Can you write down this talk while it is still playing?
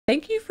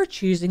Thank you for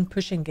choosing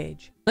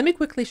PushEngage. Let me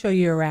quickly show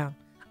you around.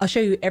 I'll show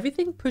you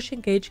everything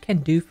PushEngage can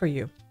do for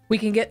you. We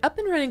can get up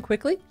and running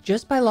quickly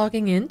just by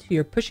logging into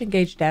your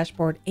PushEngage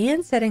dashboard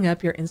and setting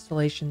up your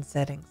installation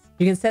settings.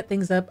 You can set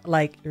things up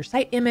like your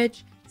site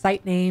image,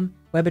 site name,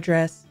 web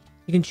address.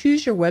 You can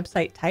choose your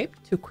website type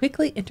to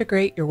quickly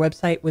integrate your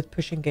website with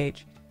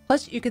PushEngage.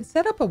 Plus, you can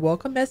set up a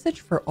welcome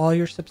message for all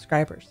your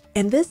subscribers.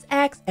 And this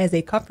acts as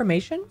a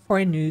confirmation for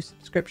a new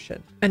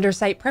subscription. Under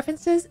Site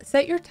Preferences,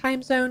 set your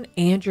time zone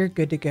and you're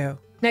good to go.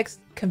 Next,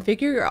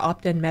 configure your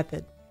opt-in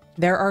method.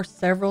 There are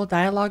several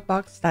dialog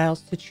box styles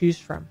to choose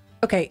from.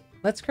 Okay,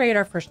 let's create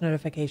our first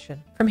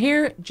notification. From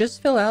here,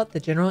 just fill out the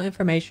general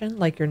information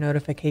like your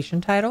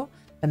notification title,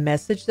 the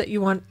message that you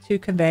want to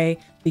convey,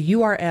 the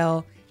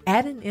URL,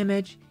 add an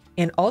image,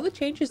 and all the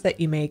changes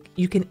that you make.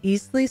 You can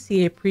easily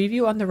see a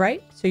preview on the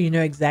right so you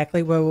know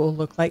exactly what it will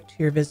look like to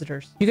your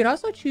visitors. You can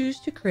also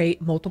choose to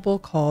create multiple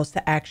calls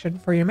to action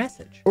for your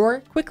message or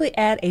quickly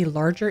add a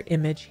larger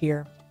image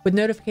here. With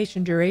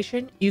notification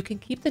duration, you can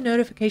keep the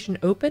notification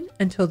open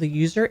until the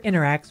user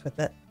interacts with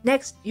it.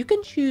 Next, you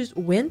can choose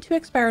when to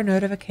expire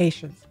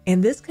notifications,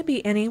 and this can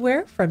be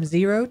anywhere from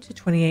 0 to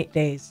 28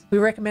 days. We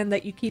recommend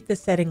that you keep this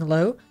setting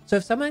low, so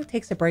if someone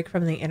takes a break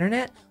from the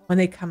internet, when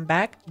they come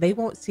back, they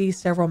won't see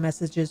several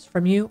messages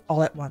from you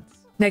all at once.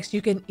 Next,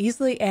 you can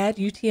easily add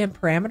UTM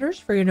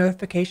parameters for your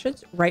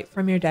notifications right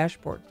from your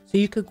dashboard, so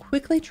you can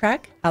quickly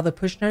track how the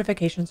push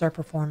notifications are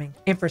performing.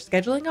 And for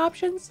scheduling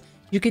options,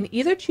 you can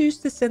either choose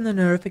to send the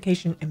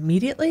notification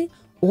immediately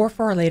or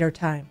for a later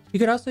time. You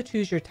could also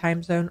choose your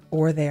time zone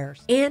or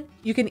theirs. And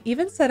you can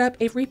even set up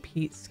a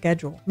repeat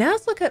schedule. Now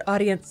let's look at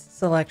audience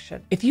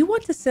selection. If you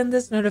want to send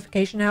this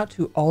notification out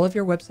to all of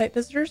your website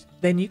visitors,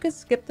 then you can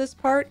skip this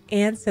part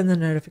and send the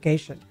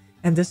notification.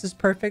 And this is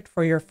perfect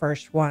for your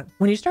first one.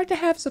 When you start to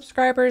have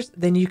subscribers,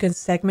 then you can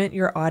segment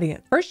your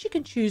audience. First, you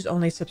can choose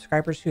only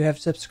subscribers who have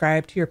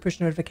subscribed to your push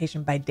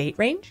notification by date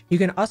range. You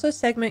can also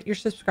segment your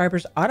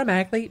subscribers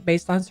automatically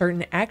based on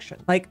certain action,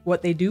 like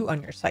what they do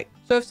on your site.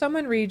 So if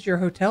someone reads your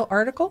hotel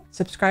article,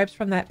 subscribes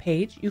from that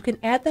page, you can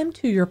add them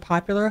to your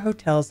popular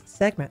hotels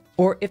segment.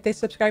 Or if they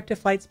subscribe to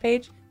flights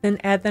page, then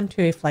add them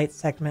to a flight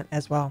segment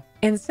as well.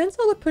 And since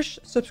all the push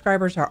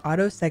subscribers are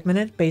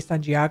auto-segmented based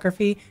on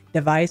geography,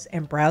 device,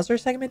 and browser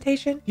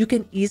segmentation, you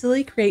can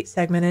easily create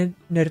segmented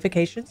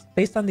notifications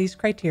based on these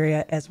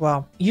criteria as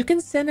well. You can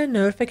send a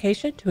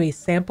notification to a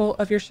sample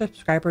of your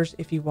subscribers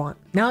if you want.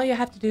 Now all you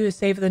have to do is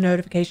save the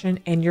notification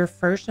and your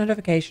first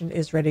notification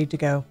is ready to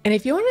go. And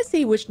if you want to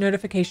see which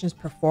notifications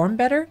perform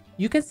better,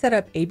 you can set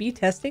up A/B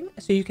testing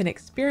so you can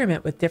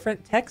experiment with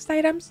different text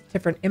items,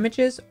 different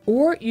images,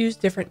 or use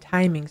different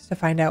timings to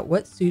find out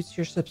what suits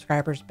your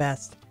subscribers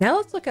best. Now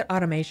let's look at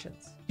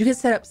automations. You can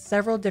set up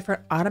several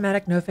different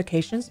automatic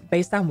notifications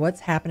based on what's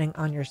happening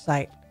on your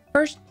site.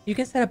 First, you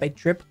can set up a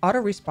drip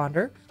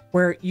autoresponder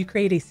where you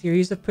create a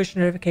series of push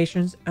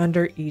notifications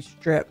under each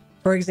drip.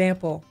 For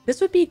example,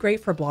 this would be great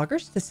for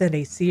bloggers to send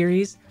a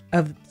series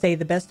of, say,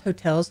 the best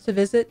hotels to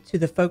visit to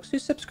the folks who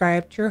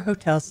subscribe to your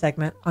hotel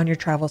segment on your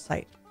travel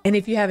site. And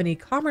if you have an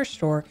e-commerce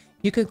store,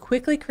 you can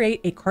quickly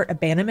create a cart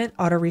abandonment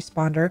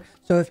autoresponder,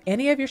 so if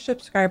any of your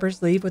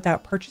subscribers leave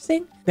without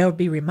purchasing, they'll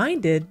be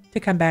reminded to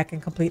come back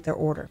and complete their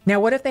order. Now,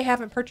 what if they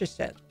haven't purchased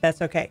yet?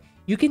 That's okay.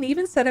 You can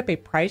even set up a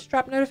price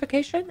drop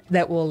notification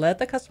that will let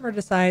the customer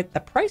decide the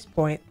price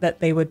point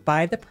that they would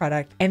buy the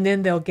product, and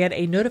then they'll get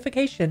a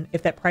notification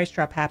if that price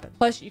drop happens.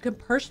 Plus, you can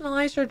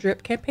personalize your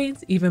drip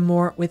campaigns even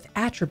more with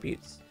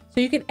attributes.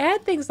 So you can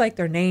add things like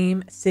their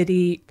name,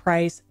 city,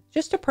 price,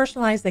 just to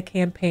personalize the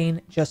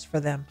campaign just for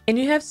them. And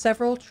you have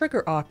several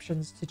trigger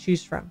options to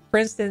choose from. For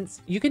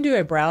instance, you can do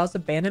a browse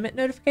abandonment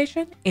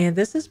notification, and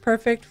this is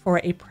perfect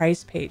for a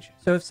price page.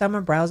 So if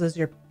someone browses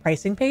your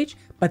pricing page,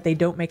 but they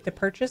don't make the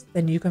purchase,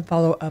 then you can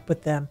follow up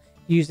with them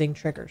using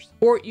triggers.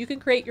 Or you can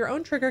create your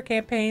own trigger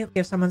campaign.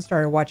 If someone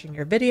started watching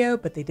your video,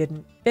 but they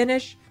didn't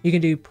finish, you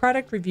can do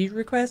product review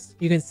requests,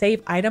 you can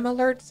save item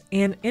alerts,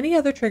 and any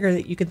other trigger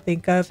that you can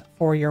think of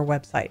for your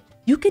website.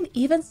 You can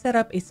even set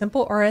up a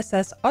simple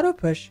RSS auto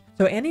push,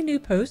 so any new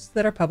posts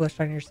that are published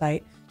on your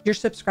site, your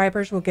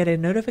subscribers will get a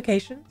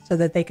notification so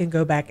that they can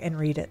go back and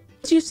read it.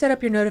 Once you set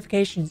up your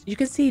notifications, you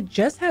can see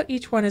just how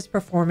each one is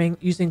performing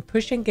using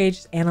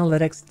PushEngage's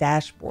analytics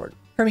dashboard.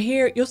 From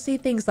here, you'll see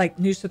things like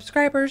new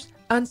subscribers,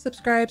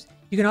 unsubscribes.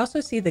 You can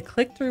also see the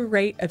click-through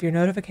rate of your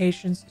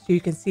notifications so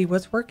you can see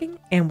what's working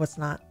and what's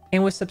not.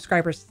 And with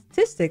subscriber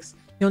statistics,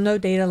 you'll know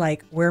data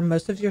like where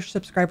most of your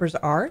subscribers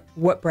are,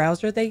 what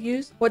browser they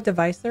use, what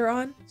device they're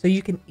on, so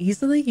you can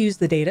easily use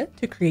the data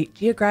to create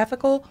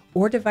geographical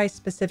or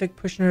device-specific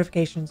push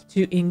notifications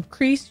to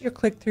increase your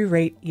click-through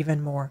rate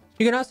even more.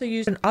 You can also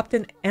use an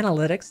opt-in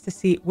analytics to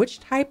see which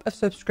type of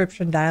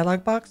subscription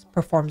dialog box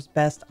performs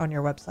best on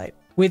your website.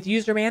 With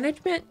user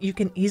management, you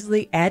can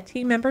easily add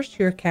team members to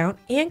your account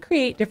and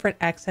create different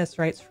access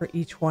rights for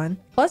each one.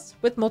 Plus,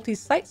 with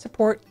multi-site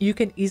support, you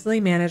can easily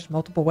manage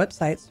multiple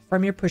websites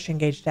from your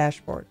PushEngage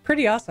dashboard.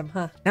 Pretty awesome,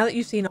 huh? Now that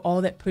you've seen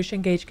all that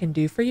PushEngage can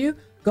do for you,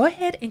 go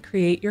ahead and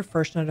create your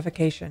first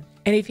notification.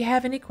 And if you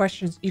have any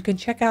questions, you can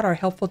check out our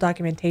helpful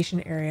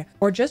documentation area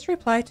or just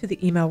reply to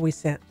the email we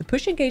sent. The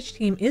PushEngage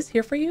team is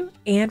here for you,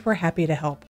 and we're happy to help.